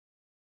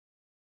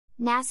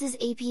NASA's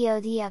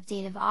APOD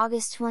update of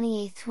August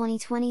 28,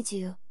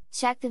 2022,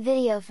 check the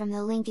video from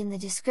the link in the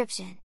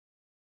description.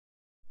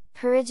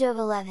 Perijove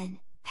 11,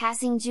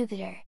 passing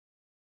Jupiter.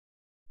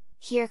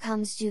 Here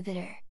comes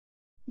Jupiter.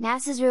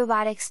 NASA's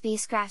robotic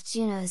spacecraft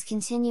Juno is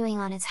continuing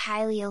on its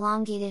highly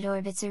elongated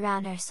orbits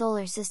around our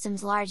solar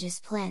system's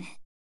largest planet.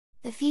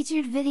 The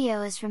featured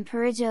video is from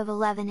Perijove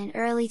 11 in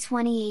early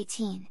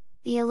 2018,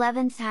 the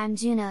 11th time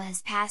Juno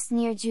has passed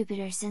near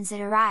Jupiter since it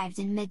arrived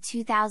in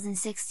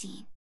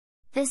mid-2016.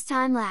 This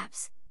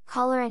time-lapse,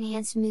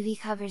 color-enhanced movie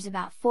covers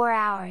about 4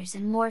 hours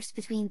and morphs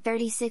between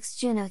 36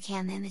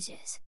 JunoCam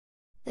images.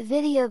 The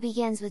video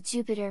begins with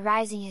Jupiter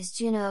rising as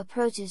Juno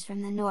approaches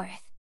from the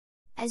north.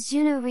 As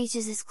Juno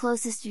reaches its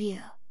closest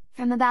view,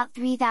 from about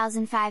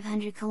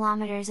 3,500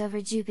 kilometers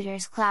over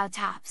Jupiter's cloud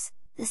tops,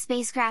 the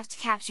spacecraft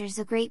captures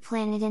the great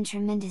planet in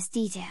tremendous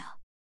detail.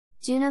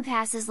 Juno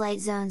passes light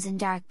zones and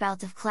dark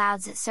belt of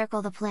clouds that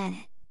circle the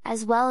planet,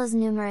 as well as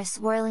numerous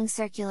swirling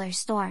circular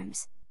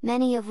storms,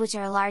 many of which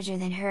are larger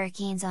than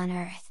hurricanes on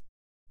Earth.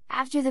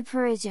 After the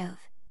Perijove,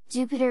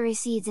 Jupiter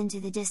recedes into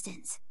the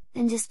distance,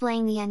 then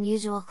displaying the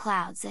unusual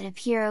clouds that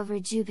appear over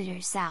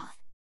Jupiter's south.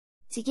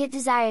 To get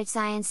desired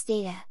science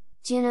data,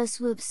 Juno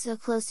swoops so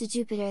close to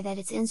Jupiter that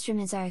its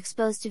instruments are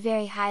exposed to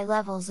very high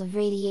levels of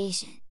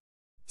radiation.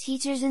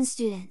 Teachers and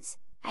students,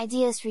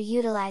 ideas for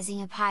utilizing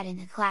APOD in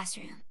the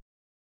classroom.